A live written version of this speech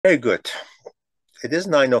Very good. It is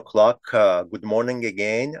 9 o'clock. Good morning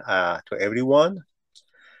again to everyone.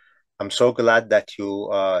 I'm so glad that you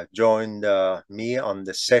joined me on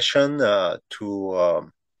the session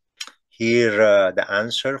to hear the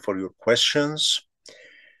answer for your questions.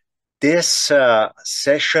 This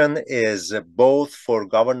session is both for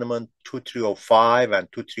Government 2305 and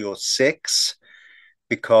 2306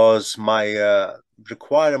 because my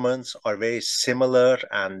requirements are very similar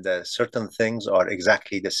and certain things are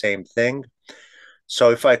exactly the same thing.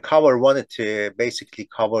 So if I cover one, it basically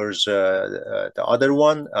covers the other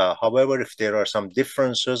one. However, if there are some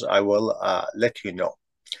differences, I will let you know.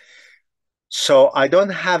 So I don't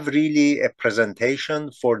have really a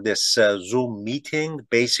presentation for this Zoom meeting,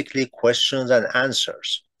 basically questions and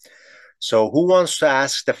answers. So who wants to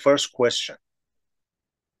ask the first question?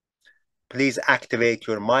 Please activate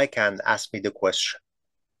your mic and ask me the question.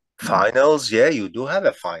 Finals? Yeah, you do have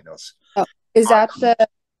a finals. Oh, is that the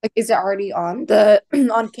like is it already on the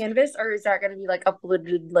on Canvas or is that gonna be like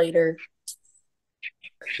uploaded later?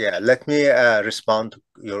 Yeah, let me respond to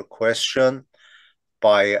your question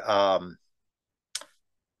by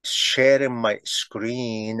sharing my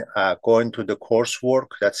screen, going to the coursework.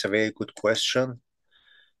 That's a very good question.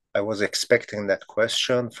 I was expecting that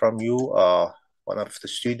question from you, one of the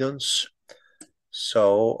students.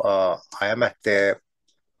 So I am at the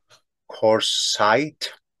course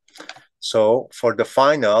site. So for the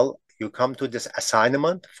final, you come to this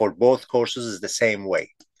assignment. For both courses is the same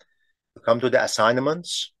way. You come to the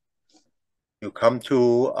assignments. You come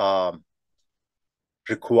to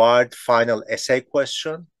required final essay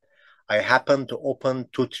question. I happen to open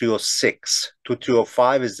 2306.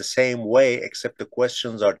 2305 is the same way, except the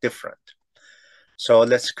questions are different. So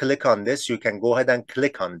let's click on this. You can go ahead and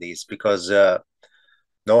click on these because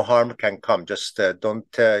no harm can come. Just don't,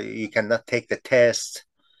 you cannot take the test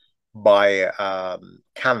by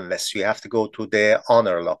Canvas. You have to go to the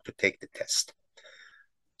honor log to take the test.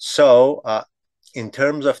 So in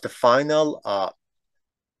terms of the final,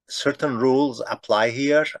 certain rules apply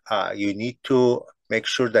here. You need to make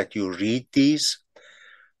sure that you read these.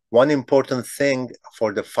 One important thing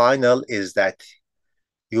for the final is that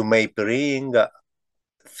you may bring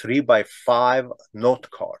 3x5 note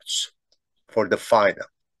cards for the final.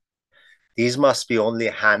 These must be only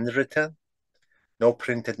handwritten, no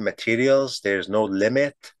printed materials. There's no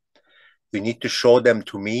limit. You need to show them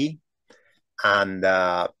to me, and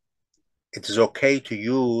it is okay to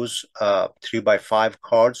use 3x5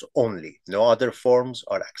 cards only. No other forms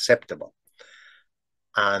are acceptable.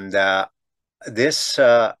 And this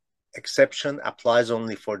exception applies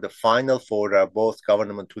only for the final for both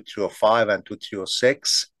Government 2305 and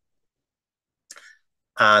 2306.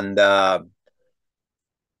 And uh,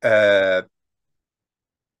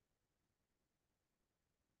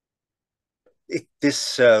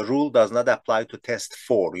 this rule does not apply to test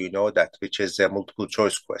 4, you know that, which is multiple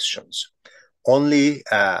choice questions, only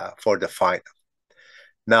for the final.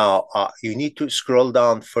 Now, you need to scroll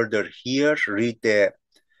down further here, read the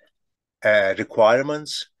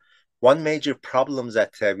requirements. One major problem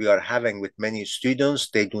that we are having with many students,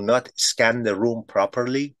 they do not scan the room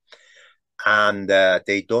properly and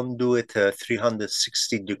they don't do it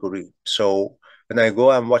 360 degree. So when I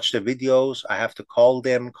go and watch the videos, I have to call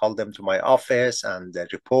them to my office and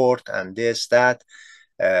report and this, that.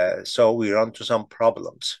 So we run into some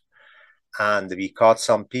problems. And we caught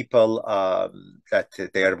some people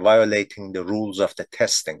that they are violating the rules of the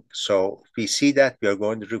testing. So we see that we are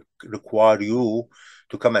going to require you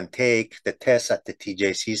to come and take the test at the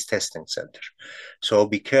TJC's testing center. So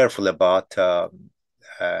be careful about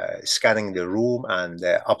scanning the room and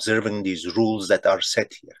observing these rules that are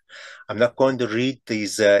set here. I'm not going to read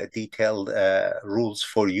these detailed rules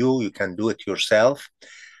for you. You can do it yourself.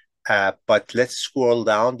 But let's scroll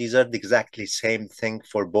down. These are the exactly same thing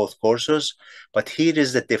for both courses, but here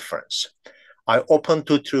is the difference. I opened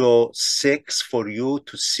 2306 for you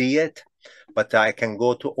to see it, but I can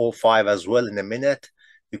go to 05 as well in a minute.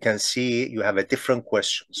 You can see you have a different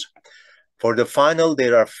questions. For the final,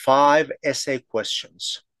 there are 5 essay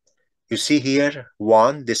questions. You see here,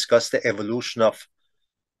 1, discuss the evolution of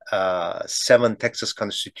 7 Texas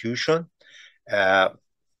Constitution. Uh,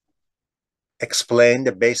 Explain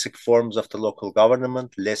the basic forms of the local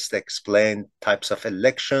government, list explain types of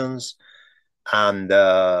elections, and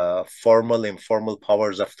formal, informal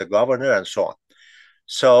powers of the governor, and so on.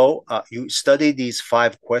 So you study these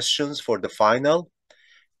 5 questions for the final.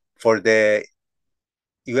 For the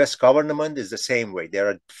US government is the same way. There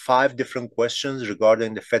are 5 different questions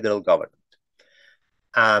regarding the federal government.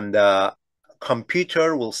 And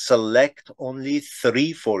computer will select only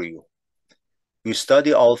 3 for you. You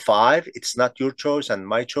study all five. It's not your choice and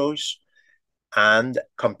my choice. And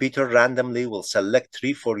computer randomly will select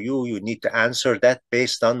three for you. You need to answer that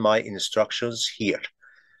based on my instructions here.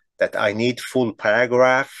 That I need full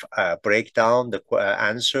paragraph, break down the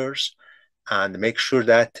answers, and make sure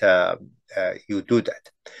that you do that.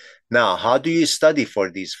 Now, how do you study for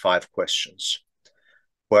these five questions?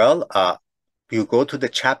 Well, you go to the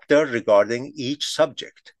chapter regarding each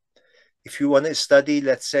subject. If you want to study,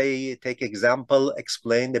 let's say, take example,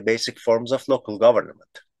 explain the basic forms of local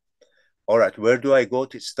government. All right, where do I go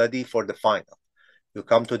to study for the final? You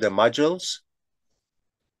come to the modules,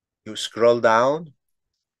 you scroll down,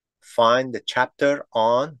 find the chapter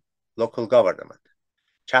on local government.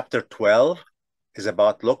 Chapter 12 is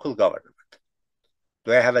about local government.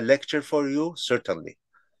 Do I have a lecture for you? Certainly.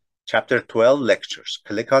 Chapter 12 lectures.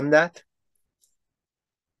 Click on that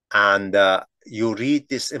and you read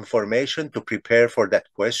this information to prepare for that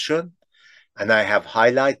question. And I have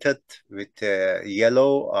highlighted with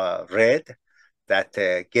yellow, red, that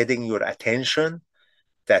getting your attention,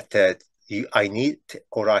 that I need,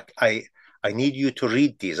 or I need you to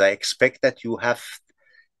read these. I expect that you have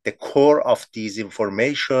the core of these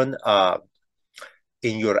information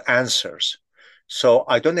in your answers. So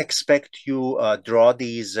I don't expect you draw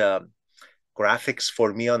these graphics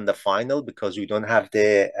for me on the final because you don't have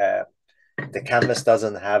the canvas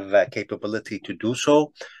doesn't have capability to do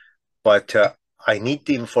so. But I need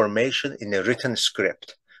the information in a written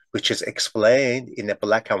script, which is explained in a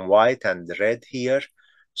black and white and red here.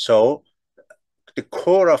 So the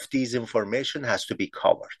core of these information has to be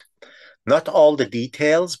covered. Not all the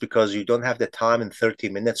details, because you don't have the time in 30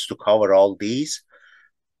 minutes to cover all these,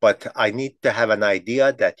 but I need to have an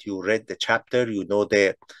idea that you read the chapter, you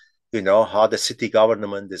know how the city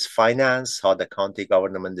government is financed, how the county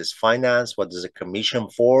government is financed, what is a commission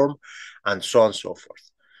form, and so on and so forth.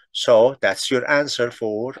 So that's your answer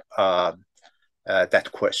for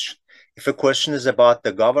that question. If a question is about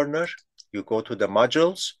the governor, you go to the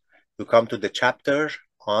modules, you come to the chapter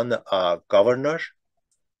on governor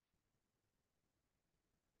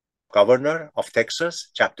of Texas,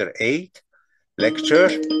 chapter 8, lecture,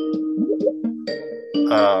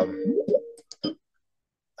 um,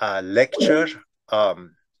 lecture,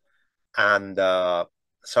 um, and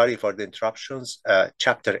sorry for the interruptions,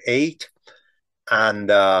 chapter 8, and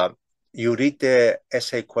you read the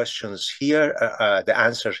essay questions here, the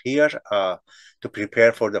answer here to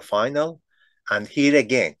prepare for the final. And here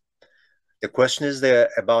again, the question is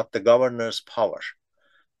about the governor's power,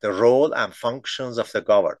 the role and functions of the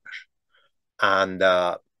governor. And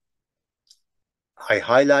I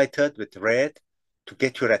highlighted with red to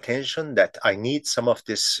get your attention that I need some of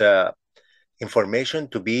this information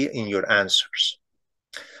to be in your answers.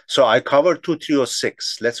 So I covered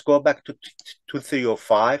 2306. Let's go back to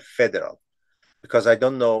 2305 federal, because I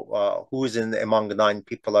don't know who is in among 9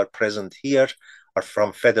 people are present here are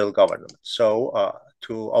from federal government. So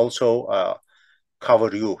to also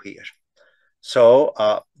cover you here. So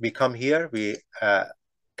we come here, we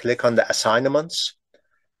click on the assignments,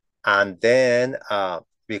 and then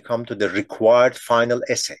we come to the required final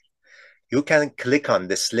essay. You can click on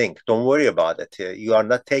this link. Don't worry about it. You are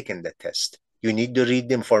not taking the test. You need to read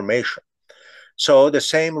the information. So the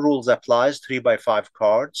same rules applies, 3x5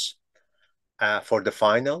 cards for the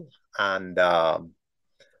final, and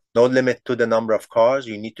no limit to the number of cards.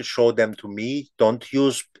 You need to show them to me. Don't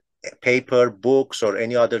use paper, books, or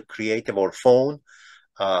any other creative or phone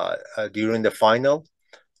during the final.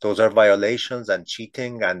 Those are violations and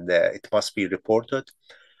cheating, and it must be reported.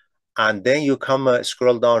 And then you come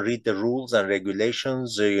scroll down, read the rules and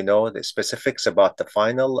regulations, you know, the specifics about the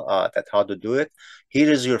final, that how to do it. Here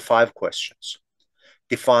is your 5 questions.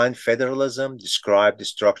 Define federalism, describe the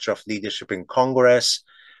structure of leadership in Congress,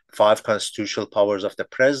 5 constitutional powers of the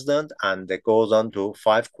president, and it goes on to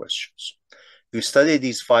 5 questions. You study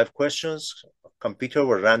these 5 questions, computer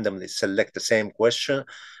will randomly select the same question,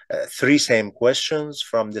 3 same questions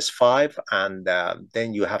from this 5, and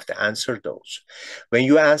then you have to answer those. When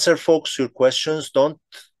you answer, folks, your questions, don't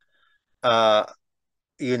answer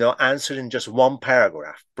in just one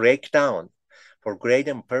paragraph. Break down. For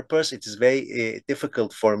grading purpose, it is very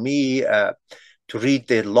difficult for me to read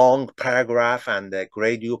the long paragraph and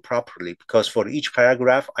grade you properly, because for each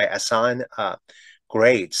paragraph I assign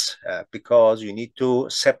grades because you need to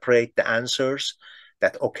separate the answers.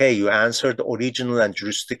 That, okay, you answered the original and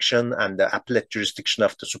jurisdiction and the appellate jurisdiction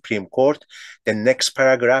of the Supreme Court. The next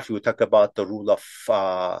paragraph, you talk about the rule of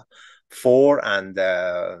 4 and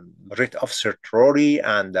writ of certiorari.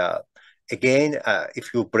 And again,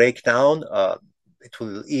 if you break down,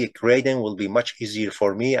 grading will be much easier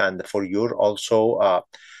for me and for your also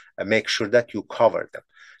make sure that you cover them.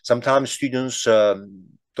 Sometimes students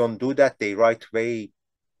don't do that. They write very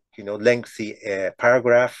lengthy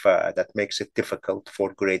paragraph that makes it difficult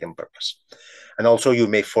for grading purpose. And also you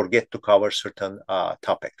may forget to cover certain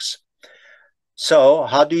topics. So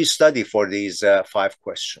how do you study for these 5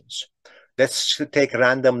 questions? Let's take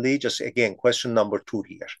randomly, just again, question number 2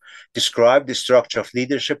 here. Describe the structure of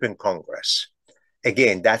leadership in Congress.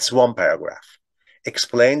 Again, that's 1 paragraph.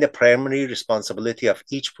 Explain the primary responsibility of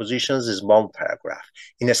each position is 1 paragraph.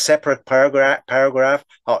 In a separate paragraph,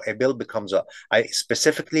 how a bill becomes a. I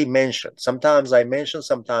specifically mentioned. Sometimes I mention,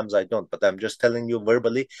 sometimes I don't, but I'm just telling you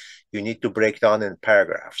verbally, you need to break down in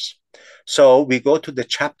paragraphs. So we go to the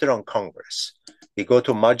chapter on Congress. We go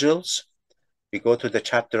to modules. We go to the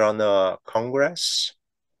chapter on Congress.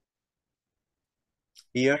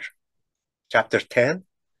 Here, chapter 10.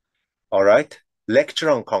 All right.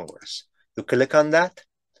 Lecture on Congress. You click on that.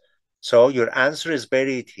 So your answer is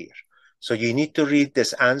buried here. So you need to read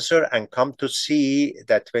this answer and come to see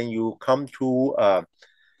that when you come to,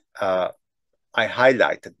 I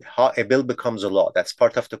highlighted how a bill becomes a law. That's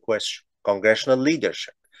part of the question. Congressional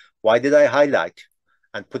leadership. Why did I highlight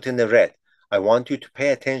and put in the red? I want you to pay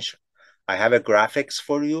attention. I have a graphics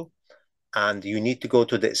for you, and you need to go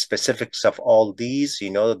to the specifics of all these,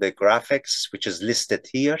 the graphics, which is listed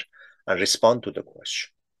here, and respond to the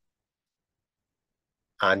question.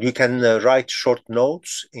 And you can write short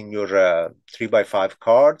notes in your 3x5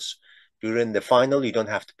 cards. During the final, you don't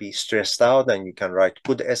have to be stressed out, and you can write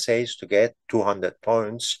good essays to get 200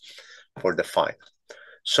 points for the final.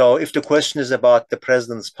 So if the question is about the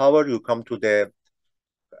president's power, you come to the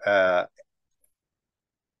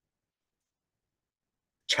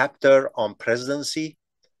chapter on presidency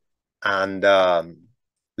and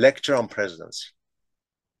lecture on presidency.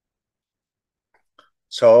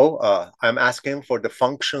 So I'm asking for the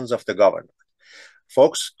functions of the government.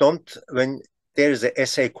 Folks, when there is an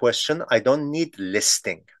essay question, I don't need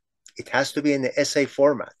listing. It has to be in the essay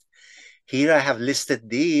format. Here I have listed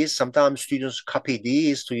these. Sometimes students copy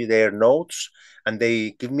these to their notes and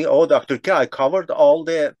they give me, oh, Dr. K, I covered all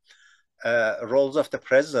the roles of the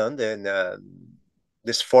president in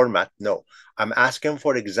this format. No, I'm asking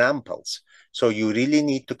for examples. So you really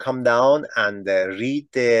need to come down and read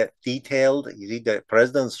the read the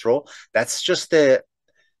president's role. That's just the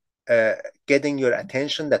getting your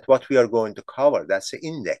attention that what we are going to cover. That's the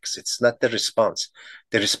index. It's not the response.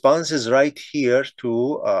 The response is right here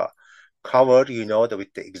to cover,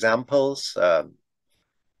 with the examples, the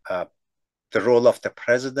role of the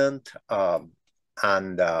president,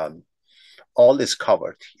 and all is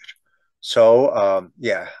covered here. So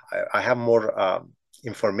yeah, I have more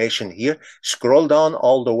information here. Scroll down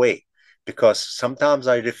all the way, because sometimes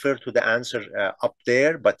I refer to the answer up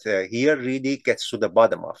there, but here really gets to the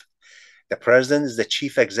bottom of it. The president is the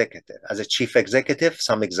chief executive. As a chief executive,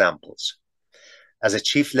 some examples. As a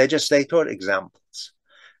chief legislator, examples.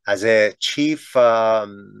 As a chief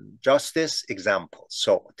justice, examples.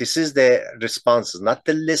 So this is the responses, not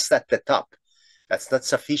the list at the top. That's not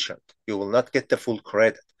sufficient. You will not get the full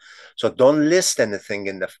credit. So don't list anything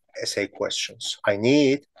in the essay questions. I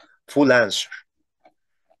need full answer.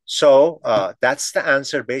 So that's the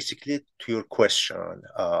answer basically to your question.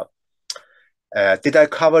 Did I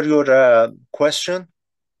cover your question?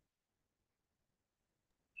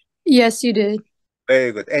 Yes, you did.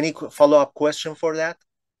 Very good. Any follow-up question for that?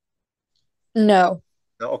 No.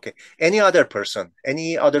 No? Okay. Any other person?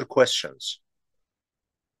 Any other questions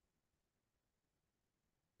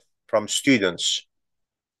from students?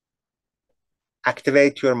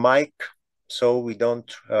 Activate your mic so we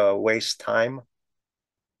don't waste time.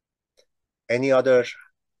 Any other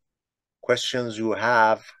questions you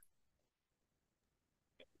have?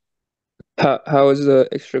 How is the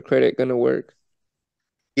extra credit going to work?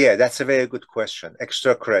 Yeah, that's a very good question.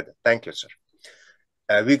 Extra credit. Thank you, sir.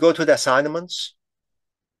 We go to the assignments.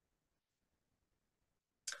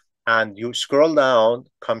 And you scroll down,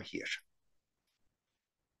 come here.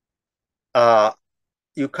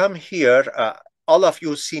 You come here. All of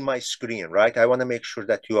you see my screen, right? I want to make sure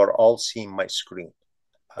that you are all seeing my screen.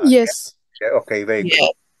 Yes. Yeah, okay, very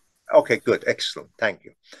good. Okay, good. Excellent. Thank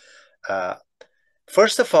you.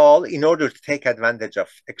 First of all, in order to take advantage of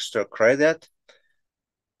extra credit,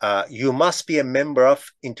 you must be a member of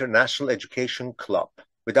International Education Club.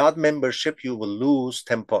 Without membership, you will lose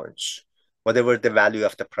 10 points, whatever the value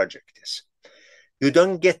of the project is. You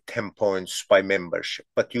don't get 10 points by membership,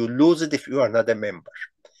 but you lose it if you are not a member.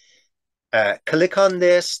 Click on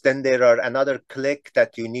this, then there are another click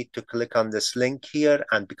that you need to click on this link here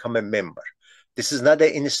and become a member. This is not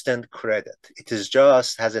an instant credit. It is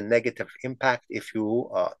just has a negative impact if you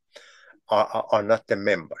are not the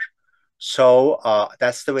member. So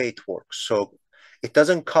that's the way it works. So it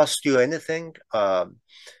doesn't cost you anything.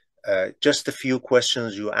 Just a few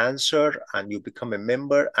questions you answer and you become a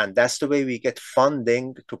member. And that's the way we get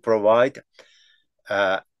funding to provide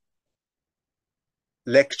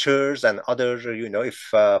lectures and other, if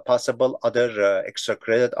possible, other extra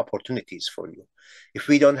credit opportunities for you. If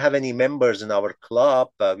we don't have any members in our club,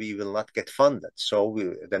 we will not get funded. So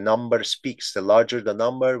the number speaks. The larger the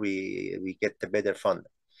number, we get the better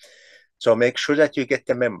funding. So make sure that you get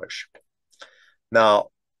the membership. Now,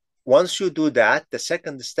 once you do that, the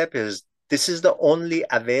second step is this is the only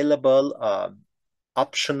available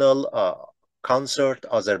optional concert,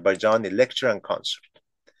 Azerbaijani lecture and concert.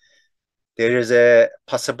 There is a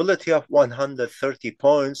possibility of 130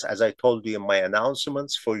 points, as I told you in my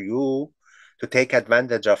announcements, for you to take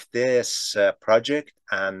advantage of this project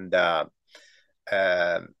and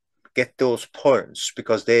get those points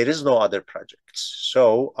because there is no other projects.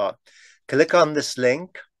 So click on this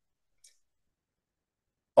link.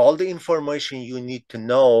 All the information you need to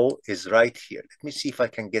know is right here. Let me see if I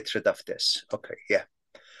can get rid of this. Okay, yeah.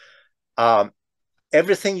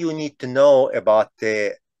 Everything you need to know about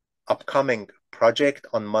the upcoming project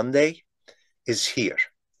on Monday is here.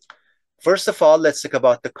 First of all, let's talk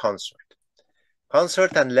about the concert.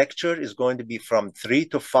 Concert and lecture is going to be from 3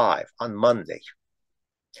 to 5 on Monday.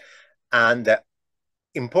 And the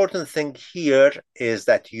important thing here is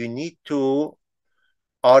that you need to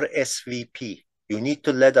RSVP. You need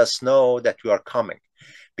to let us know that you are coming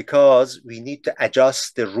because we need to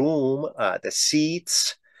adjust the room, the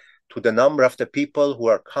seats to the number of the people who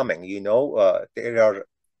are coming. There are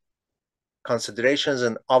considerations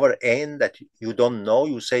on our end that you don't know.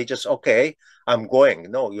 You say just, okay, I'm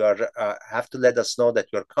going. No, you have to let us know that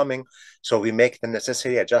you're coming. So we make the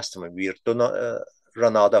necessary adjustment. We do not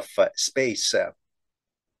run out of space. There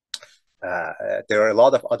are a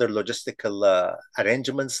lot of other logistical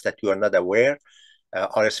arrangements that you are not aware.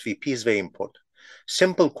 RSVP is very important.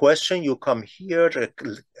 Simple question, you come here,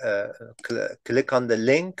 click on the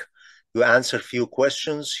link, you answer a few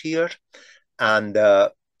questions here, and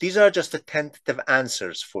these are just the tentative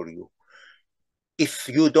answers for you. If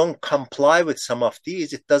you don't comply with some of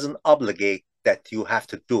these, it doesn't obligate that you have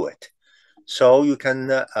to do it. So you can,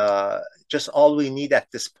 just all we need at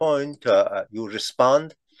this point, you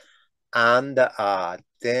respond, and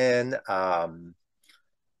then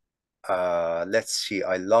let's see,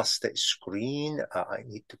 I lost the screen. I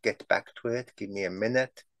need to get back to it. Give me a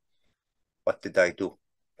minute. What did I do?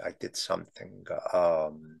 I did something.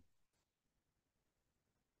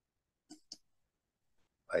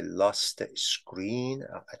 I lost the screen.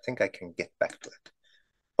 I think I can get back to it.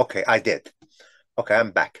 Okay, I did. Okay,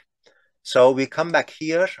 I'm back. So we come back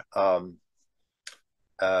here.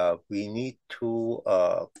 We need to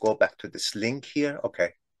go back to this link here.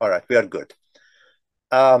 Okay, all right, we are good.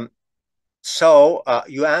 So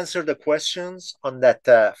you answer the questions on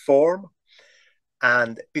that form.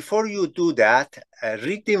 And before you do that,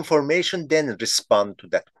 read the information, then respond to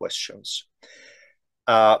that questions.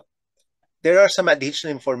 There are some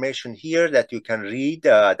additional information here that you can read,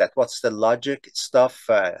 that what's the logic stuff,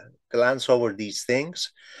 glance over these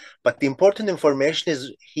things. But the important information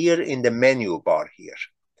is here in the menu bar here.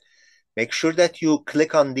 Make sure that you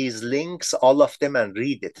click on these links, all of them, and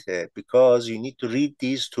read it, because you need to read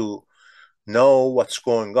these to know what's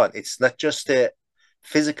going on. It's not just a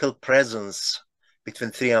physical presence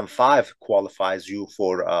between 3 and 5 qualifies you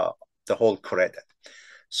for the whole credit.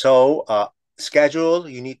 So schedule,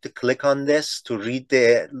 you need to click on this to read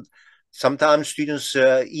sometimes students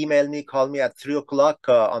email me, call me at 3 o'clock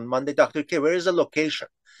on Monday, Dr. K, where is the location?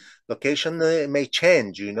 Location may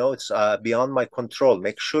change, it's beyond my control.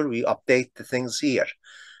 Make sure we update the things here.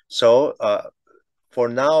 So for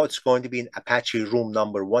now, it's going to be in Apache room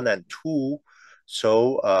number 1 and 2.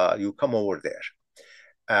 So you come over there.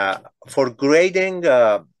 For grading,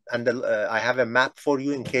 I have a map for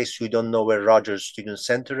you in case you don't know where Rogers Student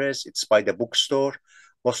Center is. It's by the bookstore.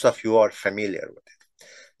 Most of you are familiar with it.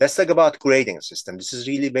 Let's talk about grading system. This is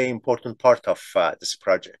really very important part of this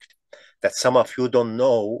project that some of you don't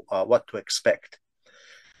know what to expect.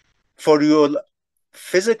 For your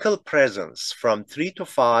physical presence from 3 to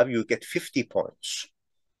 5, you get 50 points.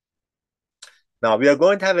 Now, we are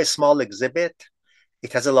going to have a small exhibit.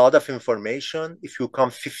 It has a lot of information. If you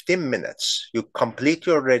come 15 minutes, you complete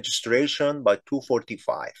your registration by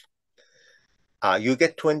 2:45. You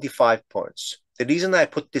get 25 points. The reason I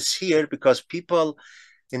put this here, because people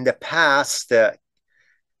in the past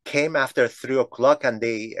came after 3 o'clock and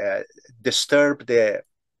they disturbed the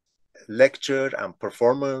lecture and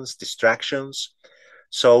performance, distractions.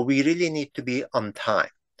 So we really need to be on time.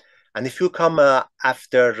 And if you come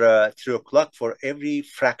after 3 o'clock, for every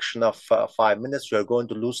fraction of 5 minutes, you're going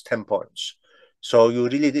to lose 10 points. So you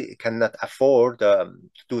really cannot afford to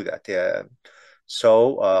do that.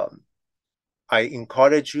 So I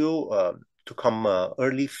encourage you to come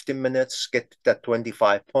early, 15 minutes, get that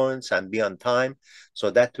 25 points and be on time. So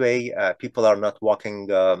that way people are not walking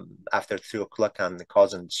after 3 o'clock and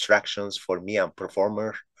causing distractions for me and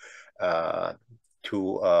performer uh,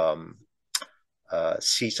 to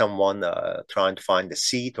see someone trying to find a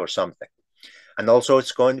seat or something. And also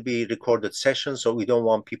it's going to be recorded session, so we don't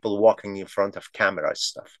want people walking in front of camera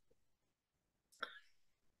stuff.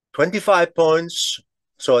 25 points,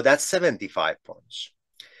 so that's 75 points.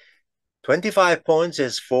 25 points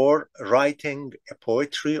is for writing a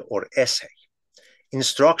poetry or essay.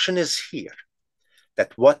 Instruction is here,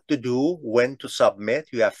 that what to do, when to submit.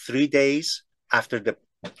 You have 3 days after the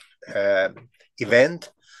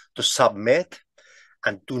event to submit,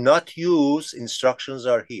 and do not use, instructions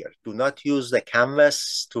are here, do not use the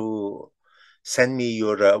canvas to send me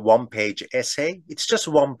your one-page essay. It's just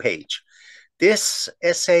 1 page. This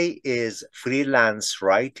essay is freelance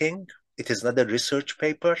writing. It is not a research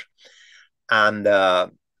paper. And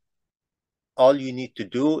all you need to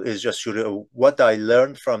do is just what I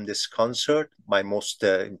learned from this concert, my most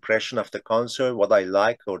impression of the concert, what I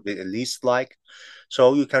like or the least like.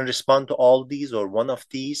 So you can respond to all these or one of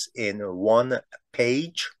these in 1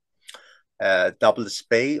 page, double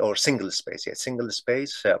space or single space, yeah, single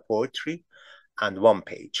space poetry, and 1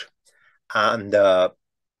 page. And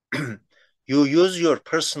you use your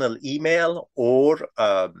personal email or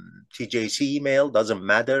TJC email, doesn't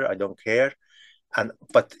matter, I don't care.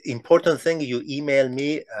 But important thing, you email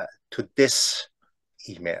me to this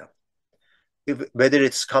email. Whether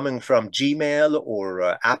it's coming from Gmail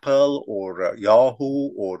or Apple or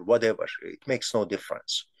Yahoo or whatever, it makes no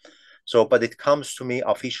difference. So, but it comes to me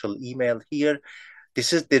official email here.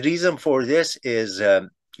 This is the reason for this is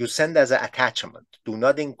you send as an attachment. Do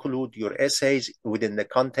not include your essays within the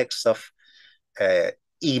context of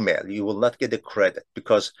email. You will not get a credit,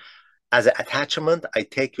 because as an attachment, I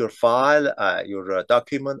take your file, your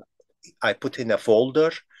document, I put in a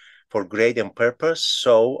folder for grading purpose.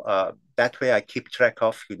 So that way I keep track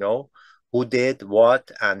of, who did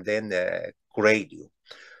what, and then grade you.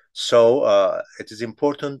 So it is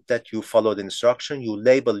important that you follow the instruction. You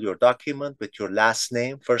label your document with your last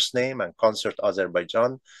name, first name, and Concert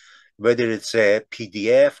Azerbaijan. Whether it's a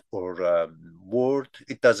PDF or Word,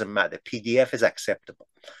 it doesn't matter. PDF is acceptable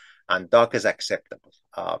and doc is acceptable.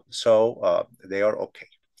 So they are okay.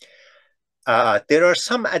 There are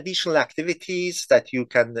some additional activities that you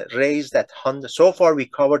can raise that 100. So far, we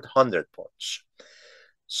covered 100 points.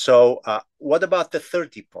 So what about the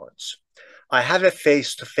 30 points? I have a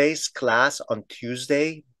face-to-face class on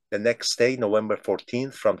Tuesday, the next day, November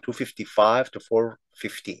 14th, from 2:55 to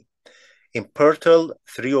 4:15 in Pertel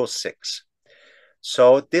 306.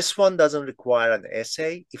 So this one doesn't require an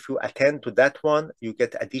essay. If you attend to that one, you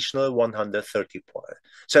get additional 130 points.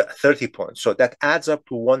 So 30 points. So that adds up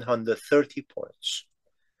to 130 points.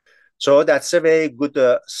 So that's a very good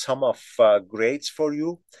sum of grades for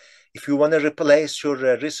you. If you want to replace your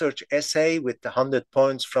research essay with 100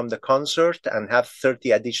 points from the concert and have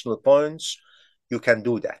 30 additional points, you can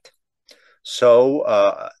do that. So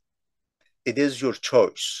it is your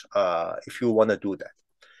choice if you want to do that.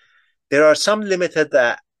 There are some limited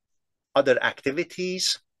other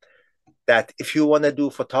activities that if you want to do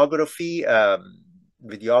photography,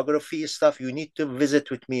 videography stuff, you need to visit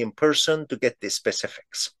with me in person to get the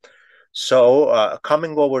specifics. So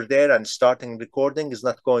coming over there and starting recording is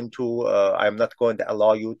not going to, I'm not going to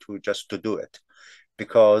allow you to just to do it,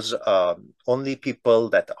 because only people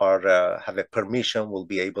that are have a permission will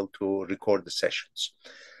be able to record the sessions.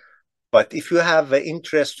 But if you have an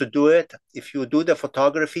interest to do it, if you do the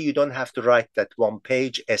photography, you don't have to write that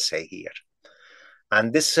 1-page essay here.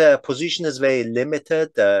 And this position is very limited.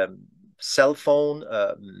 Cell phone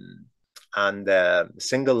and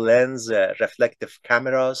single lens reflective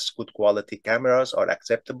cameras, good quality cameras are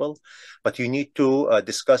acceptable. But you need to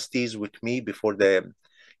discuss these with me before the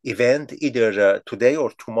event, either today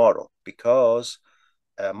or tomorrow, because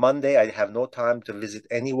Monday, I have no time to visit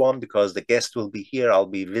anyone because the guest will be here. I'll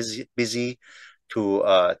be busy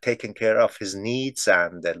to taking care of his needs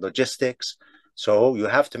and logistics. So you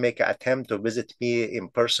have to make an attempt to visit me in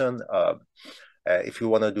person if you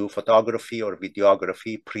want to do photography or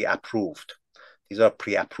videography pre-approved. These are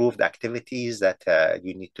pre-approved activities that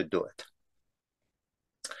you need to do it.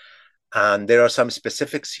 And there are some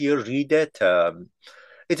specifics here. Read it.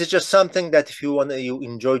 It is just something that if you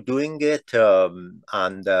enjoy doing it,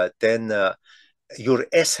 and then your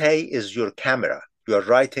essay is your camera. You are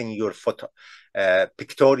writing your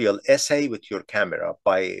pictorial essay with your camera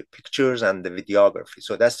by pictures and the videography.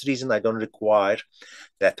 So that's the reason I don't require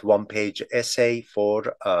that one-page essay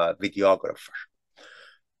for a videographer.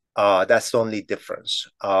 That's the only difference.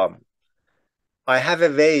 I have a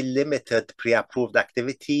very limited pre-approved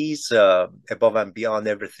activities above and beyond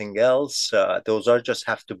everything else. Those are just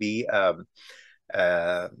have to be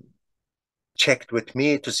uh, checked with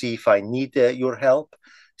me to see if I need your help.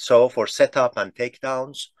 So for setup and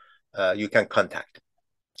takedowns, you can contact me.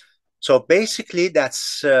 So basically,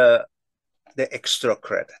 that's the extra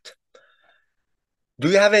credit. Do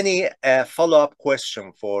you have any follow-up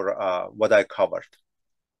question for what I covered?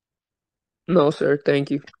 No, sir. Thank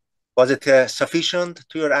you. Was it sufficient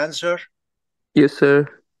to your answer? Yes, sir.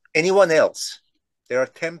 Anyone else? There are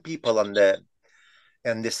 10 people on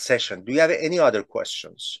in this session. Do you have any other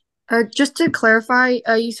questions? Just to clarify,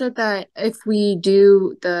 you said that if we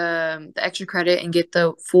do the extra credit and get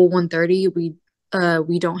the full 130,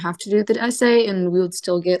 we don't have to do the essay, and we would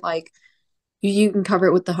still get like you can cover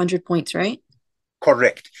it with the 100 points, right?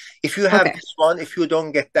 Correct. If you have Okay. this one, if you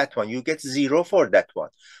don't get that one, you get 0 for that one.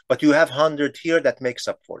 But you have 100 here that makes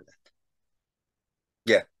up for that.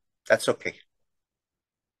 Yeah, that's okay.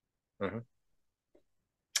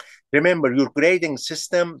 Remember, your grading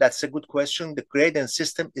system, that's a good question. The grading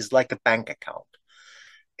system is like a bank account.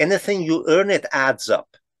 Anything you earn, it adds up.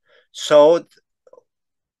 So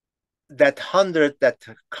that 100 that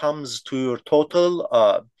comes to your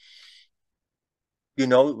total,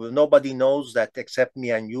 nobody knows that except me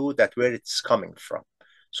and you that where it's coming from.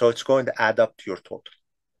 So it's going to add up to your total.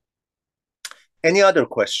 Any other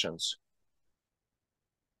questions?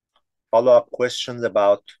 Follow-up questions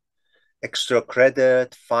about extra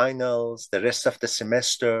credit, finals, the rest of the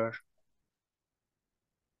semester?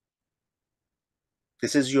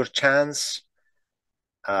 This is your chance.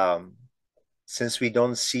 Since we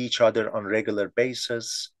don't see each other on a regular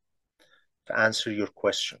basis, to answer your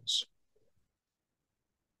questions.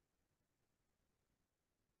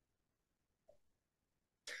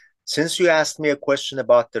 Since you asked me a question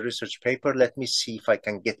about the research paper, let me see if I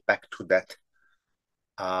can get back to that.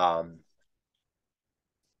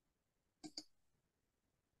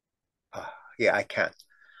 Yeah, I can.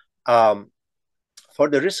 For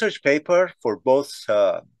the research paper, for both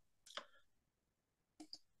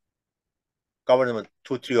Government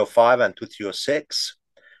 2305 and 2306,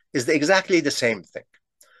 is exactly the same thing.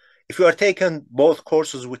 If you are taking both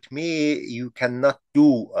courses with me, you cannot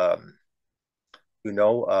do,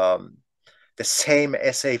 the same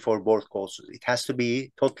essay for both courses. It has to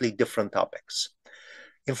be totally different topics.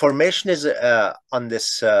 Information is on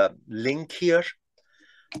this link here.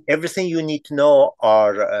 Everything you need to know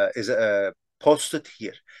is posted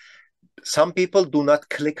here. Some people do not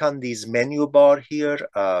click on these menu bar here.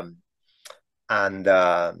 And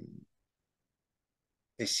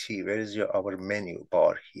let's see, where is our menu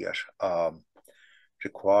bar here?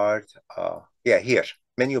 Required, yeah, here.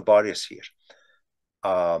 Menu bar is here.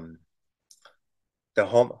 The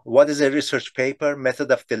home, what is a research paper?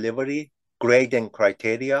 Method of delivery, grading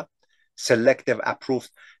criteria, selective approved.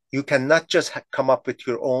 You cannot just come up with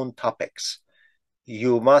your own topics.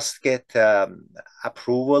 You must get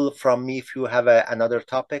approval from me if you have another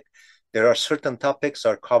topic. There are certain topics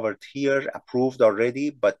are covered here, approved already,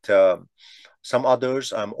 but some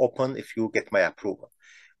others I'm open if you get my approval.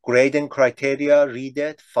 Grading criteria, read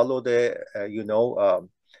it, follow the,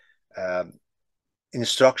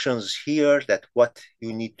 instructions here that what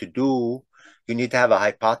you need to do. You need to have a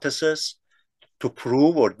hypothesis to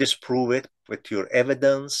prove or disprove it with your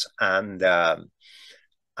evidence and the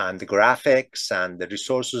graphics and the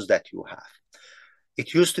resources that you have.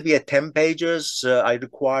 It used to be at 10 pages I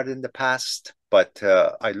required in the past, but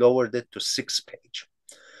I lowered it to 6 pages.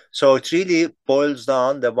 So it really boils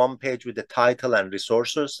down the 1 page with the title and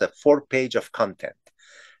resources, the 4 page of content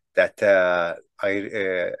that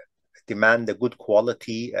I demand a good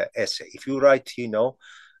quality essay. If you write,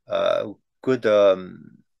 good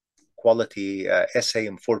quality essay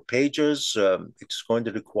in 4 pages, it's going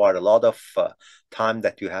to require a lot of time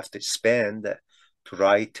that you have to spend to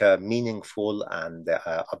write a meaningful and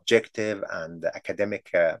objective and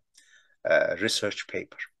academic research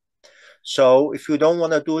paper. So if you don't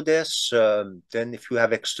want to do this, then if you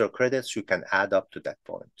have extra credits, you can add up to that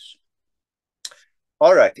point.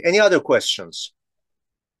 All right, any other questions?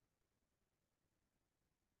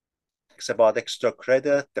 It's about extra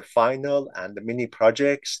credit, the final and the mini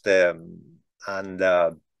projects, and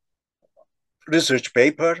research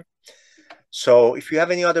paper. So if you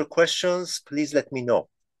have any other questions, please let me know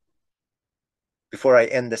before I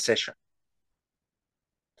end the session.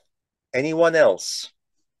 Anyone else?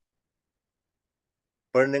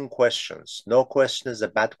 burning questions. No question is a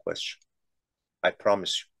bad question. I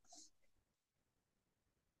promise you.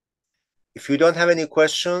 If you don't have any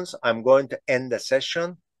questions, I'm going to end the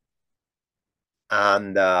session.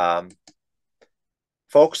 And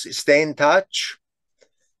folks, stay in touch.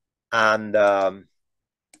 And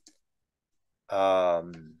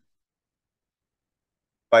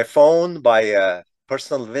by phone, by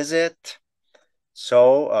personal visit.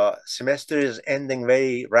 So semester is ending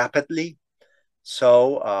very rapidly.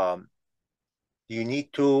 So you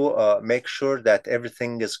need to make sure that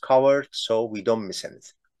everything is covered so we don't miss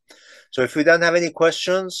anything. So if you don't have any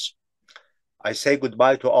questions, I say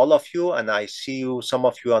goodbye to all of you, and I see you, some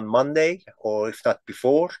of you, on Monday, or if not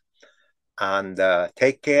before. And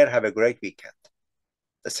take care. Have a great weekend.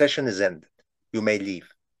 The session is ended. You may leave.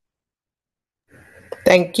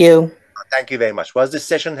 Thank you. Thank you very much. Was this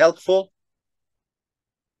session helpful?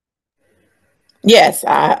 Yes,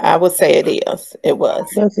 I would say it is. It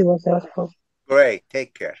was. Yes, it was helpful. Great.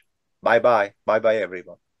 Take care. Bye-bye. Bye-bye,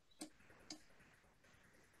 everyone.